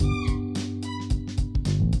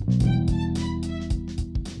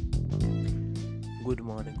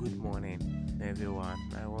Good morning, everyone.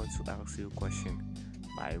 I want to ask you a question.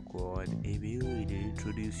 My God, if you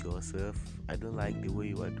introduce yourself, I don't like the way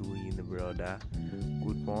you are doing, brother.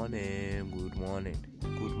 Good morning, good morning,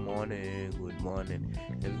 good morning, good morning.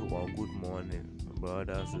 Everyone, good morning.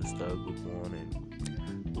 Brother, sister, good morning.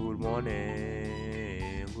 Good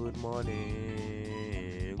morning, good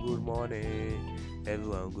morning, good morning.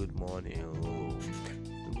 Everyone, good morning.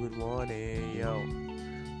 Oh, good morning, yo.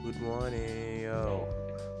 Good morning, yo.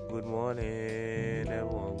 Good morning,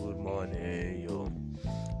 everyone. Good morning, yo.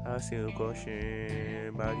 Ask you a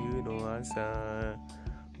question, but you don't answer.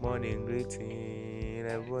 Morning greeting,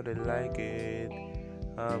 everybody like it.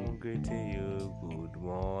 I'm greeting you. Good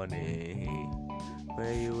morning.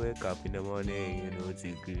 When you wake up in the morning, you know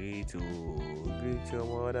to greet you. Greet your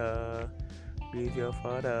mother, greet your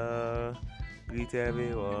father, greet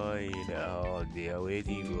everyone in the house. They are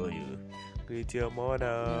waiting for you. Greet your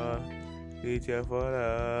mother, greet your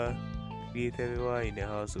father, greet everyone in the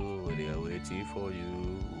household. They are waiting for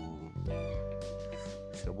you.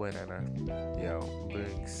 So, bueno, Nana. Yo,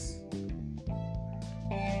 brings.